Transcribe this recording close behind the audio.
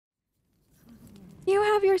You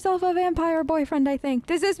have yourself a vampire boyfriend, I think.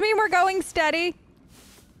 Does this mean we're going steady?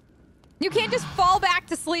 You can't just fall back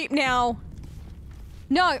to sleep now.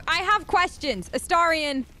 No, I have questions.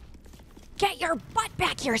 Astarion, get your butt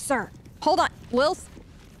back here, sir. Hold on. Lils,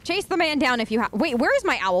 chase the man down if you have... Wait, where is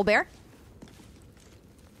my owl bear?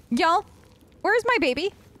 Y'all, where's my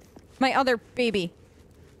baby? My other baby.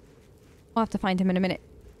 We'll have to find him in a minute.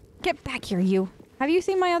 Get back here, you. Have you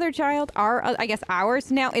seen my other child? I guess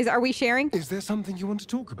ours now. Are we sharing? Is there something you want to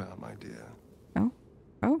talk about, my dear?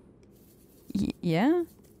 Oh. Yeah?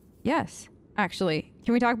 Yes, actually.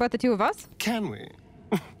 Can we talk about the two of us? Can we?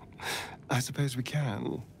 I suppose we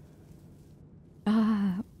can.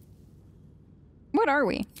 What are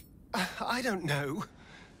we? I don't know.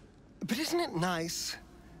 But isn't it nice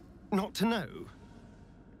not to know?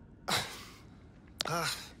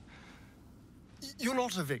 You're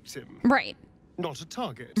not a victim. Right. Not a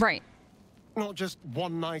target. Right. Not just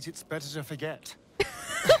one night it's better to forget.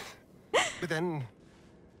 But then,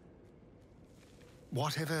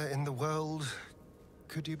 whatever in the world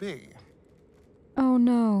could you be? Oh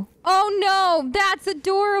no. Oh no! That's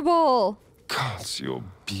adorable! Gods, you're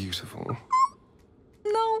beautiful.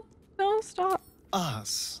 No, stop.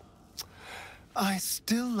 Us. I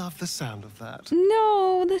still love the sound of that.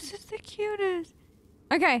 No, this is the cutest.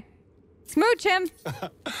 Okay. Smooch him.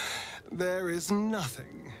 There is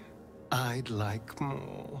nothing I'd like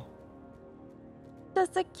more.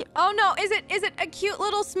 That's a cute. Oh no, is it a cute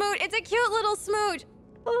little smooch? It's a cute little smooch.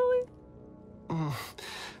 Oh.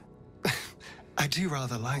 I do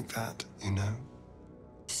rather like that, you know.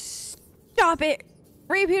 Stop it.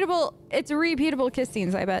 Repeatable. It's repeatable kiss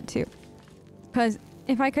scenes, I bet, too. Because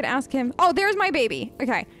if I could ask him... Oh, there's my baby.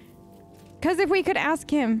 Okay. Because if we could ask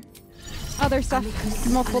him other stuff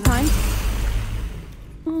multiple times.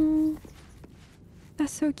 Oh,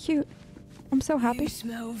 that's so cute. I'm so happy. You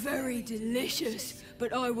smell very delicious,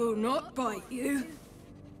 but I will not bite you.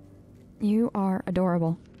 You are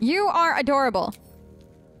adorable. You are adorable.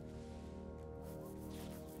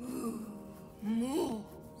 More.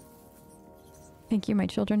 Thank you, my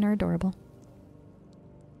children are adorable.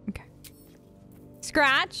 Okay.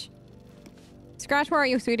 Scratch? Scratch, where are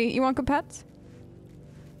you, sweetie? You want good pets?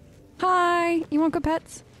 Hi, you want good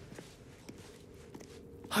pets?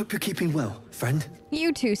 Hope you're keeping well, friend.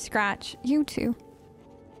 You too, Scratch. You too.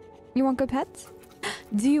 You want good pets?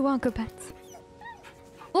 Do you want good pets?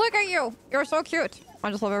 Look at you! You're so cute.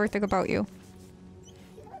 I just love everything about you.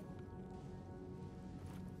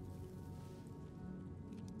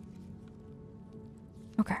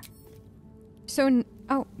 Okay. So,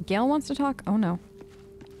 oh, Gale wants to talk? Oh no.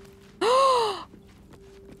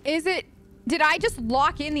 Is it... Did I just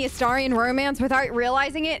lock in the Astarion romance without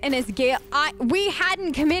realizing it? And is Gale... we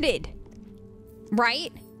hadn't committed.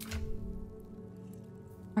 Right?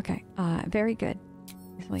 Okay, very good.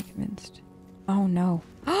 Easily convinced. Oh no.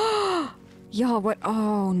 Y'all, what?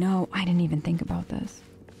 Oh no, I didn't even think about this.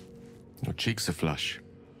 Your cheeks are flush.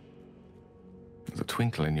 There's a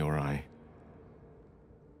twinkle in your eye.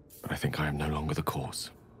 But I think I am no longer the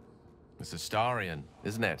cause. It's Astarion,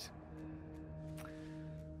 isn't it?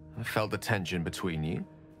 I felt the tension between you.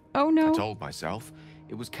 Oh no. I told myself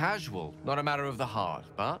it was casual, not a matter of the heart,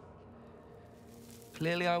 but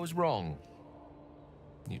clearly I was wrong.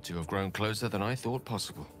 You two have grown closer than I thought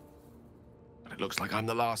possible. But it looks like I'm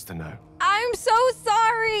the last to know. I'm so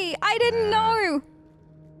sorry. I didn't know.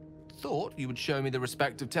 Thought you would show me the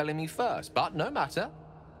respect of telling me first, but no matter.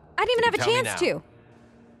 I didn't even have a Tell me chance now. to.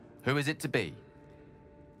 Who is it to be?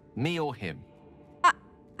 Me or him?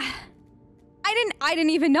 I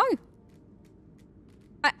didn't even know.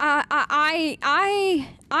 I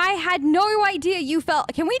had no idea you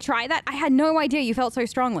felt... Can we try that? I had no idea you felt so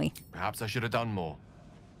strongly. Perhaps I should have done more.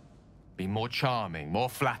 Be more charming, more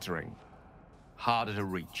flattering. Harder to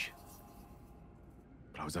reach.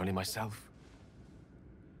 But I was only myself.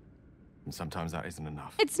 And sometimes that isn't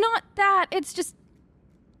enough. It's not that. It's just...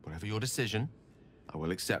 Whatever your decision, I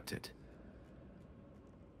will accept it.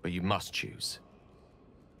 But you must choose.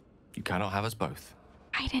 You cannot have us both.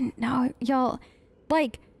 I didn't know. Y'all,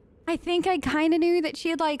 like, I think I kind of knew that she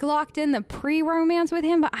had, like, locked in the pre-romance with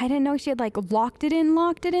him, but I didn't know she had, like, locked it in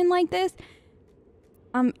like this.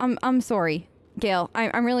 I'm sorry, Gale.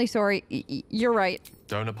 I'm really sorry. You're right.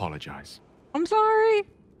 Don't apologize. I'm sorry.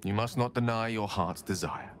 You must not deny your heart's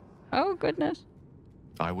desire. Oh, goodness.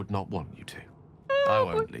 I would not want you to. I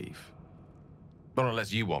won't leave. Not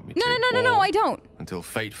unless you want me to. No, I don't. Until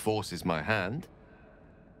fate forces my hand.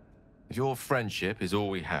 If your friendship is all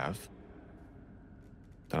we have,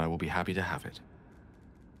 then I will be happy to have it.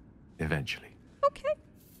 Eventually. Okay.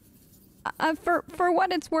 For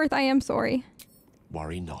what it's worth, I am sorry.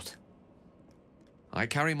 Worry not. I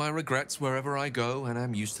carry my regrets wherever I go, and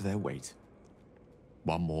I'm used to their weight.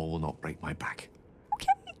 One more will not break my back. Okay.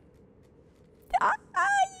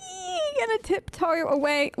 Gonna tiptoe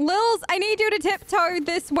away. Lils, I need you to tiptoe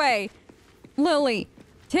this way. Lily,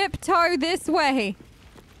 tiptoe this way.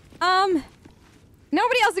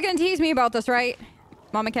 Nobody else is gonna tease me about this, right?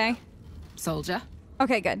 Mama K? Soldier.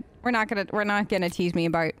 Okay, good. We're not gonna tease me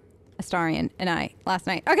about Astarion and I last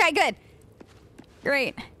night. Okay, good.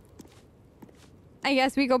 Great. I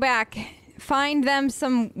guess we go back. Find them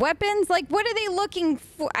some weapons. Like, what are they looking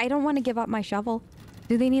for? I don't want to give up my shovel.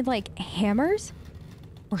 Do they need, like, hammers?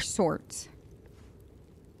 Or swords?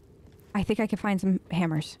 I think I could find some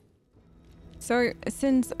hammers. So,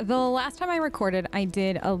 since the last time I recorded, I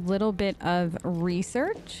did a little bit of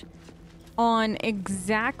research on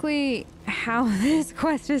exactly how this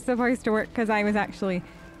quest is supposed to work, because I was actually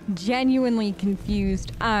genuinely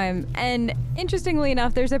confused. And interestingly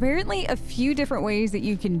enough, there's apparently a few different ways that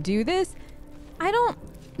you can do this. I don't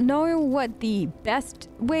know what the best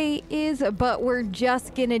way is, but we're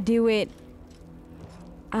just gonna do it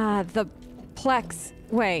the Plex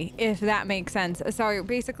way, if that makes sense. So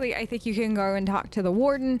basically, I think you can go and talk to the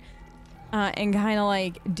warden and kind of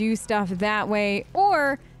like do stuff that way,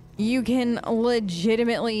 or you can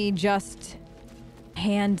legitimately just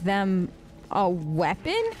hand them a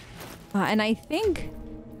weapon. And I think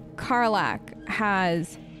Karlach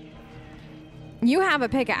has... You have a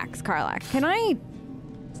pickaxe, Karlach. Can I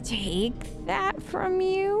take that from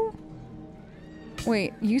you?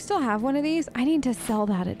 Wait, you still have one of these? I need to sell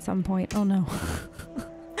that at some point. Oh no.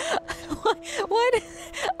 What?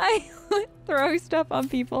 I throw stuff on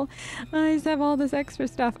people. I just have all this extra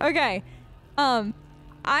stuff. Okay.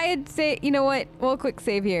 I'd say, you know what? We'll quick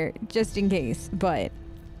save here, just in case, but...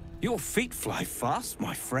 Your feet fly fast,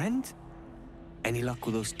 my friend. Any luck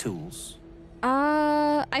with those tools?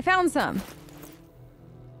 I found some.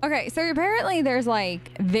 Okay, so apparently there's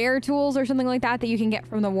like their tools or something like that that you can get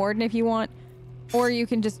from the warden if you want. Or you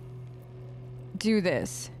can just do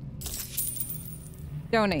this.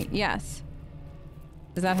 Donate, yes.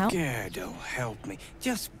 Does that help? Gerdo, help me.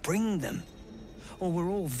 Just bring them. Or we're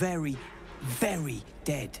all very, very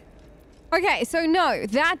dead. Okay, so no,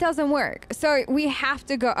 that doesn't work. So we have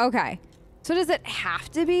to go, okay. So does it have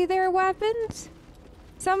to be their weapons?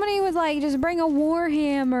 Somebody was like, just bring a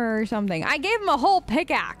warhammer or something. I gave them a whole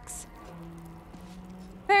pickaxe.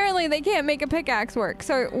 Apparently they can't make a pickaxe work,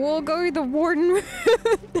 so we'll go to the warden.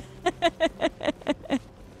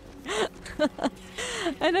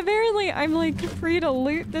 And apparently I'm like free to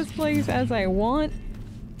loot this place as I want.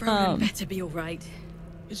 Roland better be alright.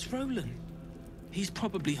 It's Roland. He's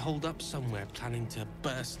probably holed up somewhere, planning to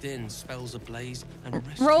burst in, spells ablaze, and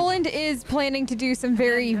rescue. Roland is planning to do some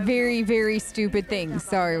very, very, very stupid things,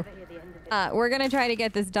 so we're gonna try to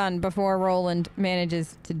get this done before Roland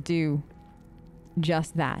manages to do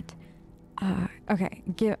just that. Okay,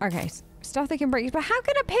 stuff that can break, but how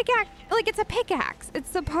can a pickaxe, like, it's a pickaxe. It's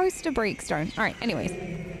supposed to break stone. All right, anyways,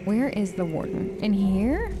 where is the warden? In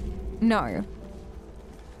here? No.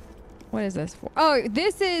 What is this for? Oh,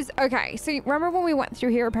 this is, okay, so remember when we went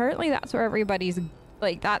through here? Apparently that's where everybody's,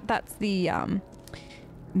 like, that's the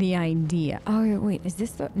idea. Oh, wait, is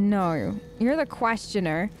this the, no. You're the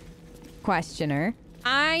questioner.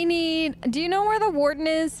 I need, do you know where the warden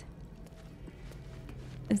is?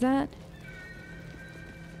 Is that?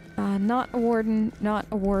 Not a warden, not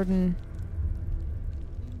a warden.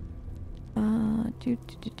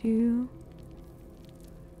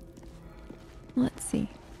 Let's see.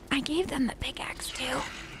 I gave them the pickaxe too.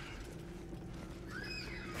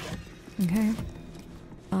 Okay.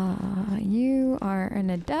 You are an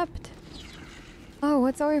adept. Oh,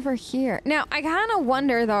 what's over here? Now, I kind of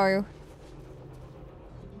wonder though.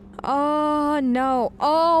 Oh, no.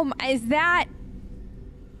 Oh, is that...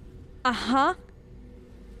 Uh-huh.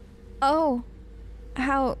 Oh,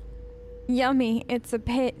 how yummy. It's a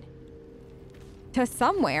pit to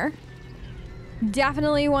somewhere.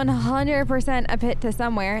 Definitely 100% a pit to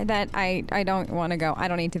somewhere that I don't want to go. I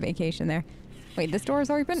don't need to vacation there. Wait, this door is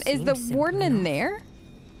open? Is the warden in there?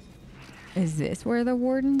 Is this where the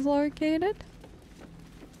warden's located?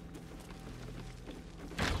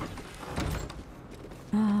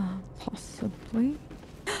 Possibly.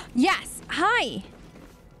 Yes! Hi!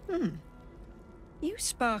 You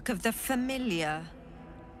spark of the familiar.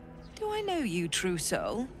 Do I know you, true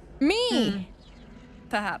soul? Me!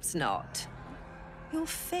 Perhaps not. Your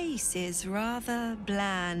face is rather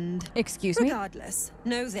bland. Excuse me? Regardless,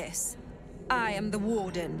 know this. I am the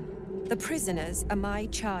warden. The prisoners are my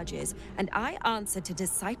charges, and I answer to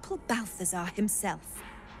Disciple Balthazar himself.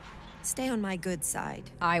 Stay on my good side.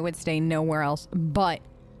 I would stay nowhere else but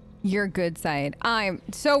your good side.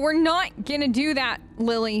 So we're not gonna do that,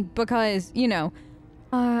 Lily, because, you know,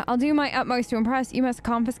 I'll do my utmost to impress. You must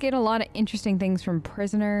confiscate a lot of interesting things from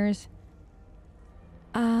prisoners.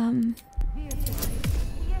 Oh,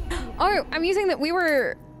 I'm using that. We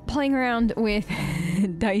were playing around with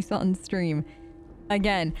dice on stream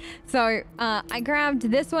again. So I grabbed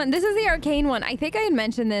this one. This is the arcane one. I think I had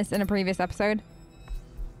mentioned this in a previous episode.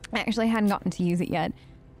 I actually hadn't gotten to use it yet.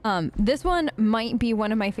 This one might be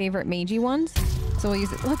one of my favorite magey ones. So we'll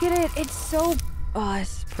use it. Look at it. It's so... Oh,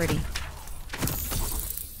 it's pretty.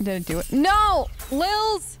 Did it do it? No!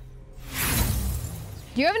 Lils!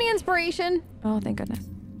 Do you have any inspiration? Oh, thank goodness.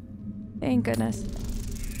 Thank goodness.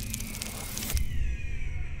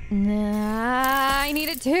 Nah, I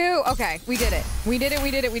needed two. Okay, we did it. We did it,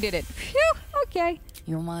 we did it, we did it. Phew, okay.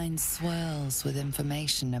 Your mind swirls with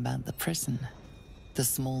information about the prison. The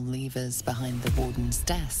small levers behind the warden's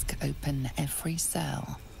desk open every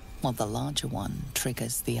cell, while the larger one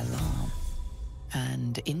triggers the alarm.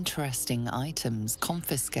 And interesting items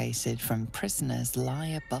confiscated from prisoners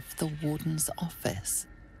lie above the warden's office,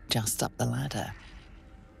 just up the ladder.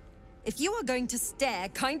 If you are going to stare,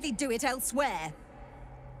 kindly do it elsewhere.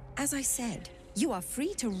 As I said, you are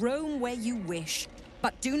free to roam where you wish,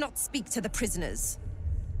 but do not speak to the prisoners.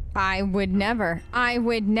 I would never,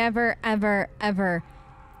 ever, ever.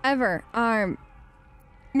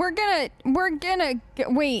 We're gonna,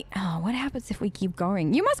 wait. Oh, what happens if we keep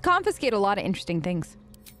going? You must confiscate a lot of interesting things.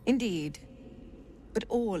 Indeed. But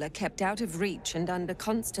all are kept out of reach and under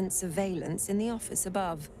constant surveillance in the office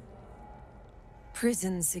above.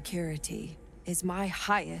 Prison security is my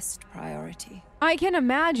highest priority. I can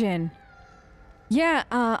imagine. Yeah,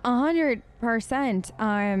 100%.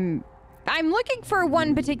 I'm looking for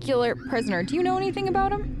one particular prisoner. Do you know anything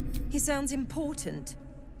about him? He sounds important.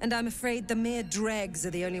 And I'm afraid the mere dregs are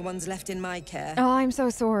the only ones left in my care. Oh, I'm so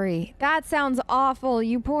sorry. That sounds awful.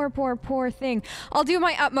 You poor, poor, poor thing. I'll do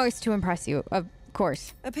my utmost to impress you, of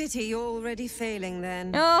course. A pity you're already failing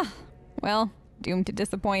then. Oh, well, doomed to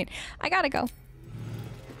disappoint. I gotta go.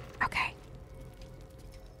 Okay.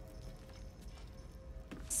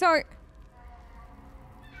 So,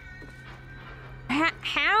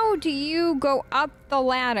 how do you go up the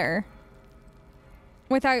ladder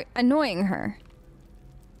without annoying her?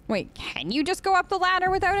 Wait, can you just go up the ladder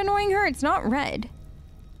without annoying her? It's not red.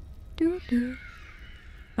 Doo-doo.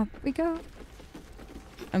 Up we go.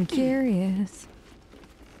 I'm curious.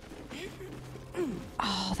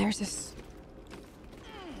 Oh, there's this.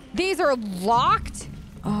 These are locked?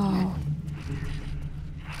 Oh.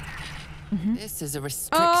 This is a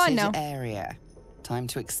restricted area. Time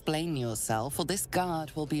to explain yourself, or this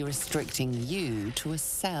guard will be restricting you to a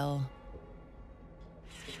cell.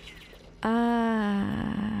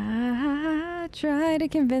 Try to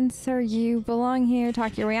convince her you belong here.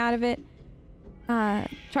 Talk your way out of it. Try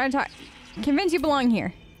to talk. Convince you belong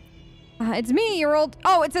here. It's me, your old...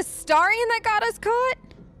 Oh, it's Astarion that got us caught?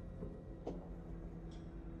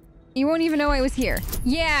 You won't even know I was here.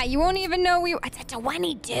 Yeah, you won't even know we... It's a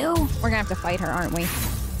 22. We're gonna have to fight her, aren't we?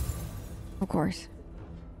 Of course.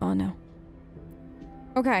 Oh, no.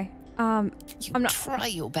 Okay. You try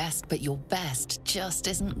your best, but your best just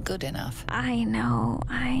isn't good enough. I know.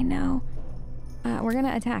 We're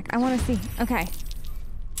gonna attack. I want to see. Okay.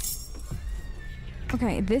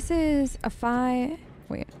 Okay, this is a 5...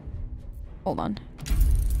 Wait. Hold on.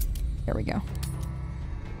 There we go.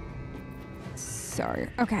 Sorry.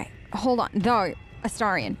 Okay, hold on. Though,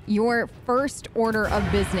 Astarion, your first order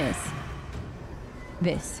of business.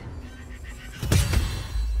 This.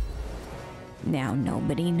 Now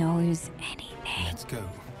nobody knows anything. Let's go.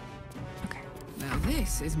 Okay. Now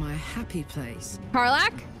this is my happy place.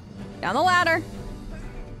 Karlak, down the ladder.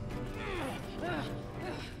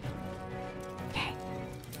 Okay.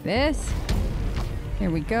 This. Here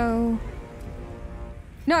we go.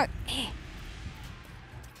 No.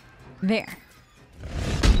 There.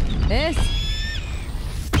 This.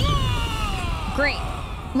 Great.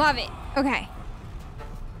 Love it. Okay.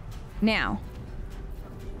 Now.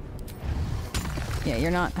 Yeah,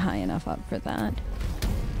 you're not high enough up for that.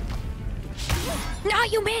 No,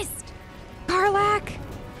 you missed! Karlak!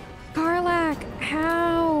 Karlak,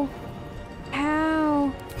 how?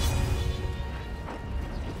 How?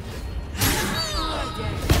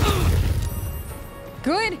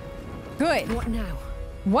 Good. Good. What now?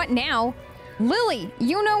 What now? Lily,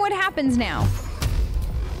 you know what happens now.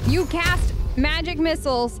 You cast magic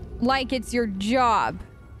missiles like it's your job.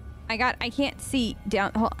 I can't see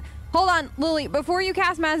down. Hold on, Lily, before you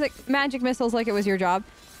cast magic missiles like it was your job.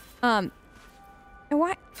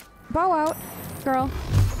 What? Bow out, girl.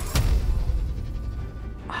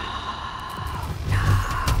 Oh, no.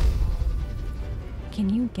 Can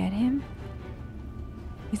you get him?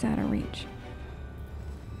 He's out of reach.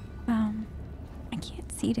 I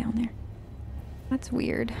can't see down there. That's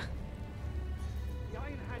weird.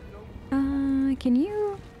 Can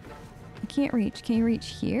you? I can't reach. Can you reach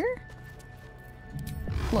here?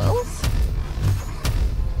 Close?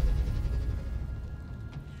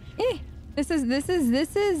 This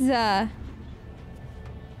is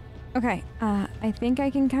okay, I think I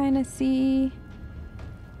can kind of see.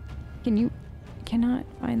 Cannot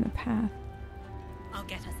find the path. I'll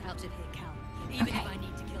get us out of here, Cal. Even if I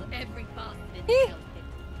need to kill every bastard in the pit.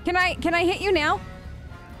 Can I hit you now?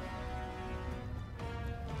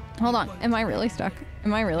 Hold on. Am I really stuck?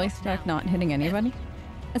 Am I really stuck not hitting anybody?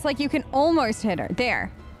 It's like you can almost hit her.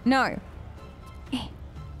 There. No. I'm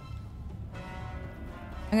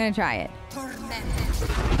gonna try it.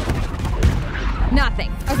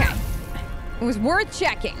 Nothing. Okay. It was worth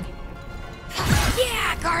checking.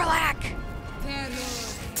 Yeah, Garlac!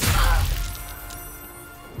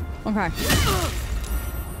 Okay.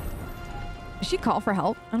 Did she call for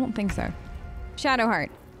help? I don't think so. Shadowheart.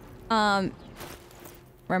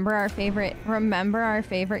 Remember our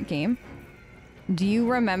favorite game? Do you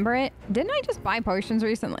remember it? Didn't I just buy potions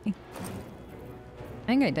recently? I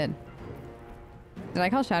think I did. Did I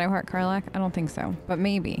call Shadowheart Karlach? I don't think so, but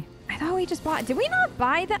maybe. I thought we just bought. Did we not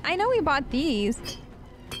buy that? I know we bought these.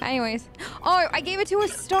 Anyways. Oh, I gave it to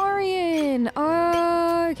Astarion.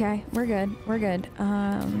 Oh, okay. We're good. We're good.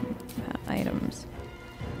 Items.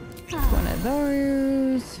 One of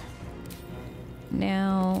those.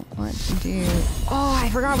 Now, let's do... Oh, I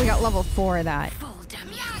forgot we got level 4 of that.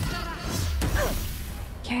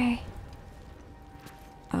 Okay.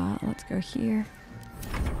 Let's go here.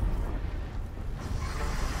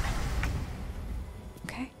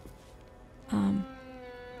 Okay.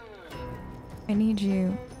 I need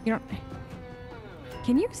you. You don't...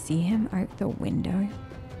 Can you see him out the window?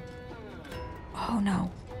 Oh no.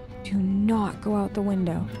 Do not go out the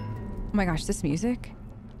window. Oh my gosh, this music.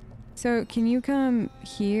 So, can you come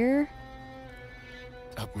here?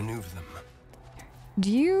 Outmaneuver them. Do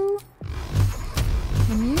you...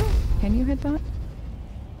 Can you hit that?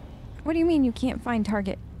 What do you mean you can't find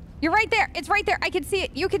target? You're right there! It's right there! I can see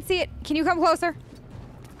it! You can see it! Can you come closer?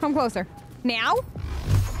 Come closer. Now?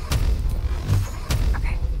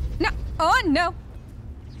 Okay. No! Oh, no!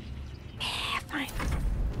 Yeah, fine.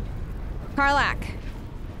 Karlach.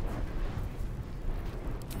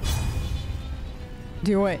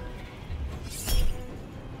 Do it.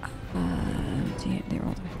 Damn, they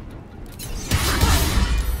rolled.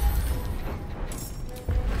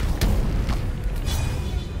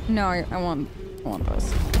 No, I want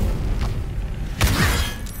those.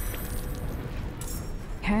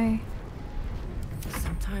 Okay.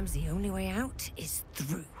 Sometimes the only way out is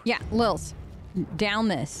through. Yeah, Lils. Down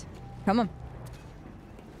this. Come on.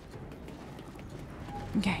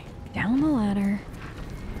 Okay. Down the ladder.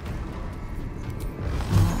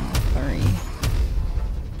 3.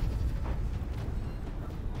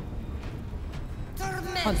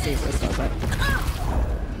 Let's see if this does it.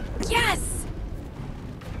 Yes!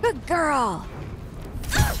 Good girl!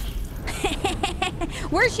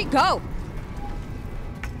 Where'd she go?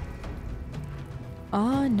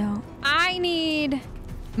 Oh no. I need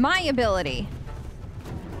my ability.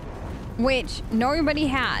 Which nobody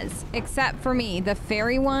has except for me. The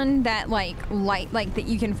fairy one that like that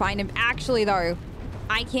you can find him. Actually though,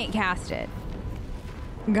 I can't cast it.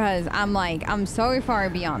 Because I'm so far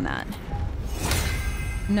beyond that.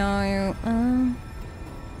 No,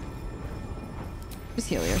 just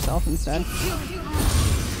heal yourself instead.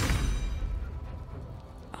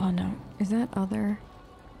 Oh no, is that other?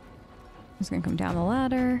 I'm just gonna come down the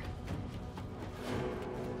ladder.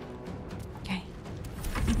 Okay.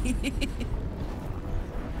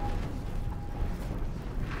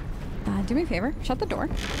 Do me a favor, shut the door.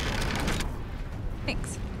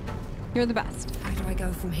 Thanks. You're the best. Where do I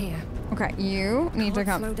go from here? Okay, you need to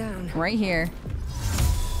come slow down. right here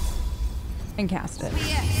and cast it.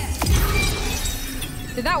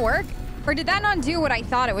 Did that work? Or did that not do what I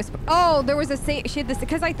thought it was? Oh, there was a save. She had this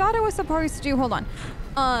because I thought it was supposed to. Hold on.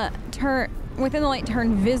 Turn within the light.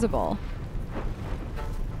 Turn visible.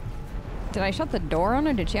 Did I shut the door on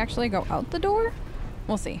her? Did she actually go out the door?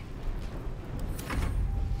 We'll see.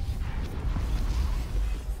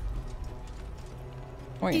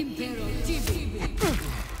 Wait.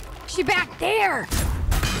 She back there.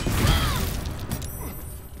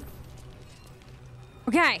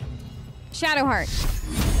 Okay. Shadowheart.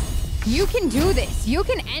 You can do this. You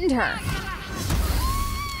can end her.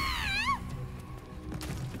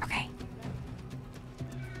 Okay.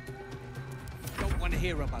 Don't want to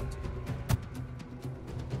hear about it.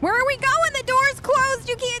 Where are we going? The door's closed.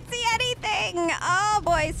 You can't see anything. Oh,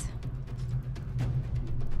 boys.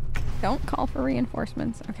 Don't call for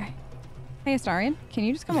reinforcements. Okay. Hey, Astarion, can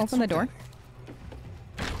you just come open the door?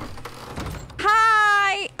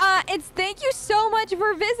 Hi! Thank you so much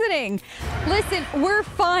for visiting. Listen, we're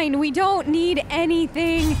fine. We don't need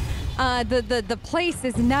anything. The place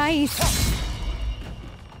is nice.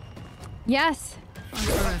 Yes.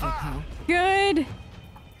 Good.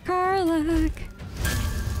 Karlach.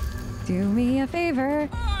 Do me a favor.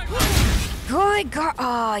 Good girl.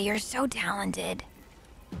 Oh, you're so talented.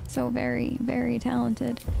 So very, very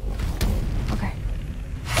talented. Okay.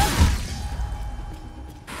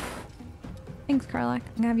 Thanks, Karlach.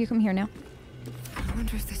 I'm gonna have you come here now. I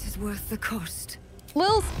wonder if this is worth the cost.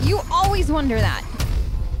 Lils, you always wonder that.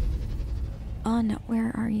 Oh no,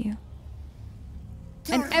 where are you?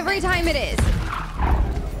 And every time it is.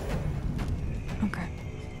 Okay.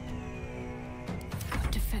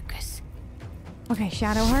 Got to focus. Okay,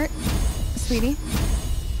 Shadowheart, sweetie,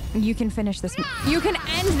 you can finish this. You can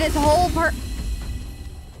end this whole part.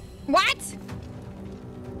 What?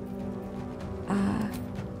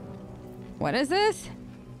 What is this?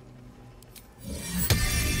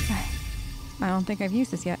 I don't think I've used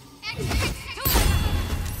this yet.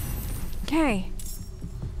 Okay.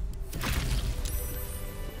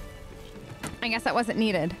 I guess that wasn't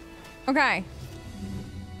needed. Okay.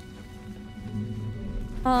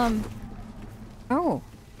 Oh.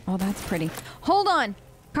 Oh, that's pretty. Hold on.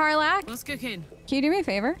 Karlach. What's cooking? Can you do me a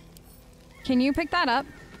favor? Can you pick that up?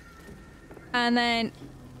 And then,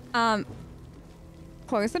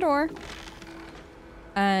 close the door.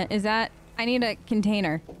 Is that... I need a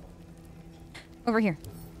container. Over here.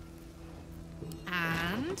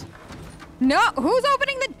 And? No! Who's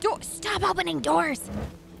opening the door? Stop opening doors!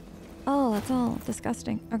 Oh, that's all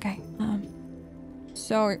disgusting. Okay,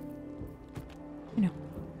 so... You know.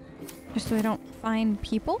 Just so I don't find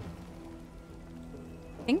people?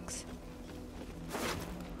 Thanks.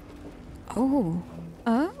 Oh.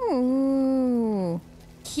 Oh.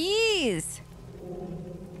 Keys!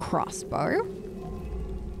 Crossbow.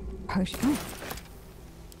 Potion. Oh.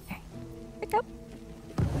 Okay. Pick up.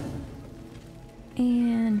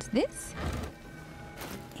 And this.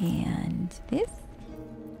 And this.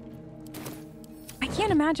 I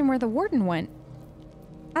can't imagine where the warden went.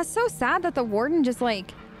 That's so sad that the warden just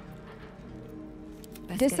like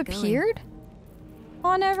disappeared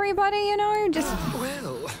on everybody, you know? Just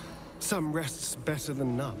Well, some rest's better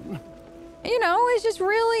than none. You know, it's just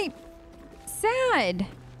really sad.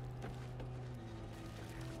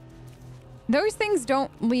 Those things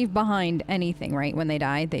don't leave behind anything, right? When they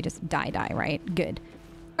die, they just die, right? Good.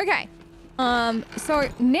 Okay. So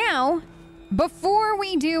now, before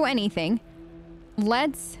we do anything,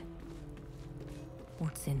 let's...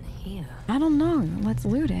 What's in here? I don't know. Let's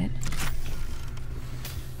loot it.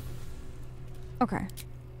 Okay.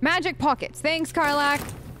 Magic pockets. Thanks, Karlach.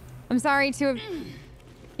 I'm sorry to have,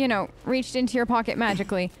 you know, reached into your pocket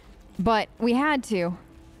magically, but we had to.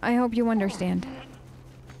 I hope you understand.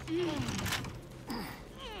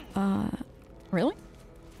 Really?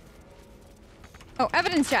 Oh,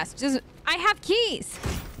 evidence chest. I have keys.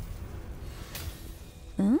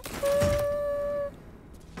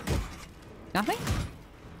 Nothing?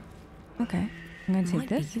 Okay. I'm gonna take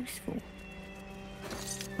this. Useful.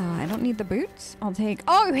 I don't need the boots. I'll take...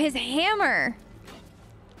 Oh, his hammer!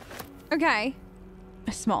 Okay.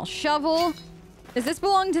 A small shovel. Does this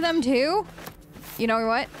belong to them too? You know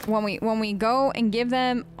what? When we go and give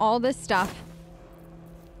them all this stuff,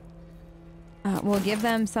 we'll give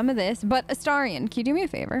them some of this. But Astarion, can you do me a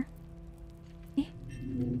favor?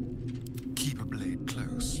 Keep a blade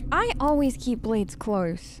close. I always keep blades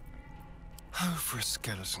close. Oh, for a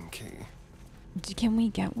skeleton key. Can we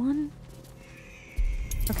get one?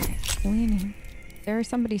 Okay, there's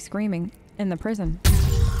somebody screaming in the prison.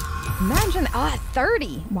 Imagine,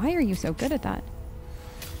 30! Why are you so good at that?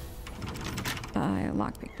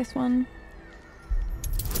 Lockpick this one.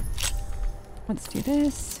 Let's do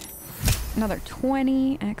this. Another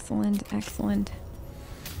 20. Excellent, excellent.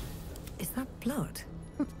 Is that blood?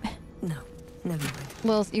 No, never mind.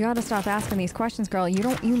 Lils, you gotta stop asking these questions, girl.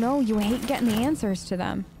 You hate getting the answers to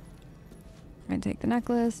them. I'm gonna take the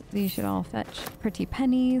necklace. These should all fetch pretty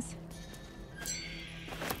pennies.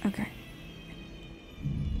 Okay.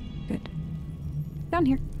 Good. Down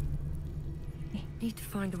here. Need to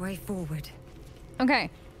find a way forward. Okay.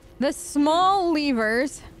 The small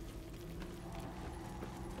levers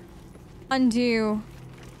undo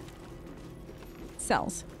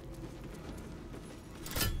cells.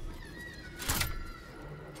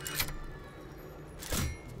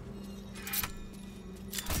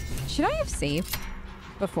 Should I have saved?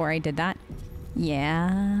 before I did that.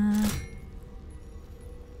 Yeah.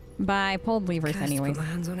 But I pulled levers anyways. Put my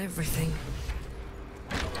hands on everything.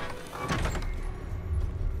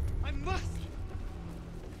 I must.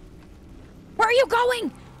 Where are you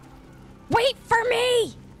going? Wait for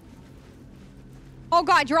me! Oh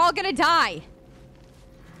god, you're all gonna die.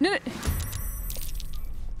 No.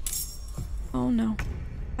 Oh no.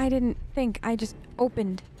 I didn't think. I just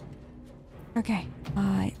opened. Okay.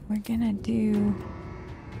 We're gonna do...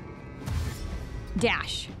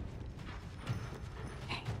 dash.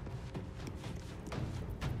 Okay.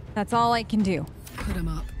 That's all I can do. Put him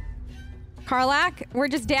up. Karlak, we're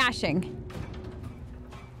just dashing.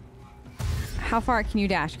 How far can you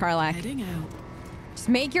dash, Karlak? Heading out. Just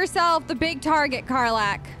make yourself the big target,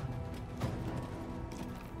 Karlak.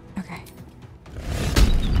 Okay.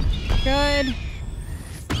 Good.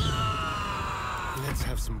 Let's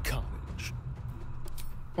have some carnage.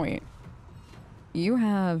 Wait. You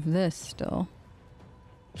have this still.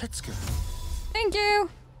 Let's go. Thank you.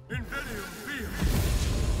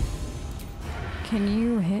 Can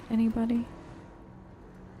you hit anybody?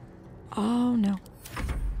 Oh, no.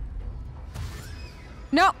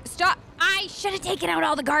 No, stop. I should have taken out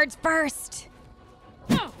all the guards first.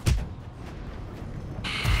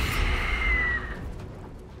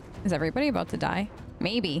 Is everybody about to die?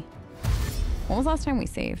 Maybe. When was the last time we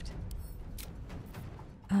saved?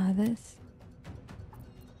 This.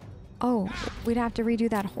 Oh, we'd have to redo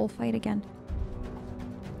that whole fight again.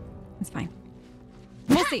 It's fine.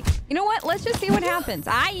 We'll see. You know what? Let's just see what happens.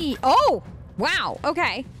 Oh! Wow.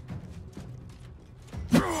 Okay.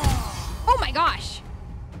 Oh my gosh.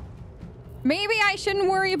 Maybe I shouldn't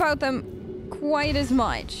worry about them quite as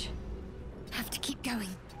much. Have to keep going.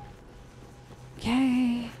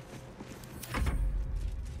 Okay.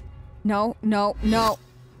 No, no, no.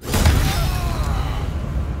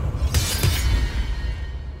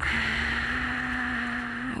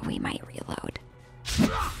 We might reload.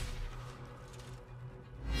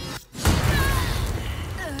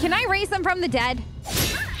 Can I raise them from the dead?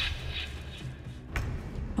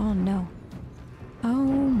 Oh no. Oh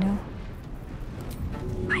no.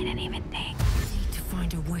 I didn't even think. Need to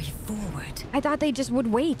find a way forward. I thought they just would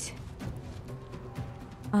wait.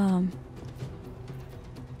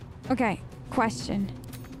 Okay, question.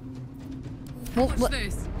 What's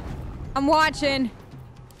this? I'm watching.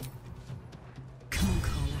 Come on,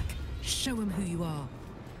 Karlak. Show him who you are.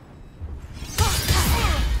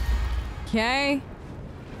 Okay.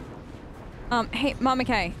 Hey, Mama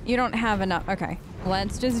K, you don't have enough. Okay,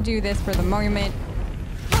 let's just do this for the moment.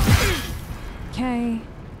 Okay.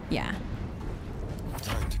 Yeah.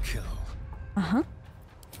 Time to kill. Uh-huh.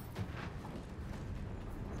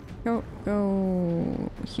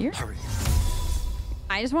 Go here? Hurry.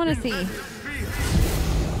 I just want to see.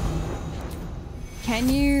 Can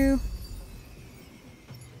you...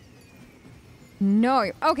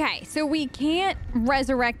 No. Okay, so we can't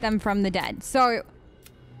resurrect them from the dead. So...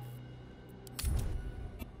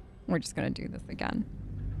 we're just gonna do this again.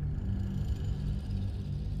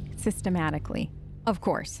 Systematically. Of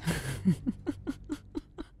course.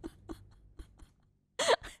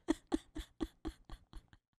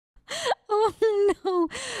 Oh no.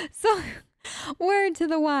 So, word to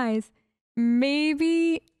the wise.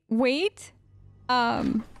 Maybe wait.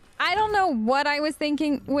 I don't know what I was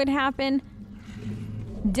thinking would happen.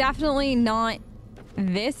 Definitely not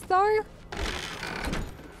this though.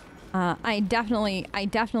 I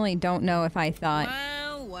definitely don't know if I thought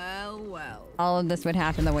Well. all of this would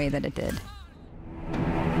happen the way that it did.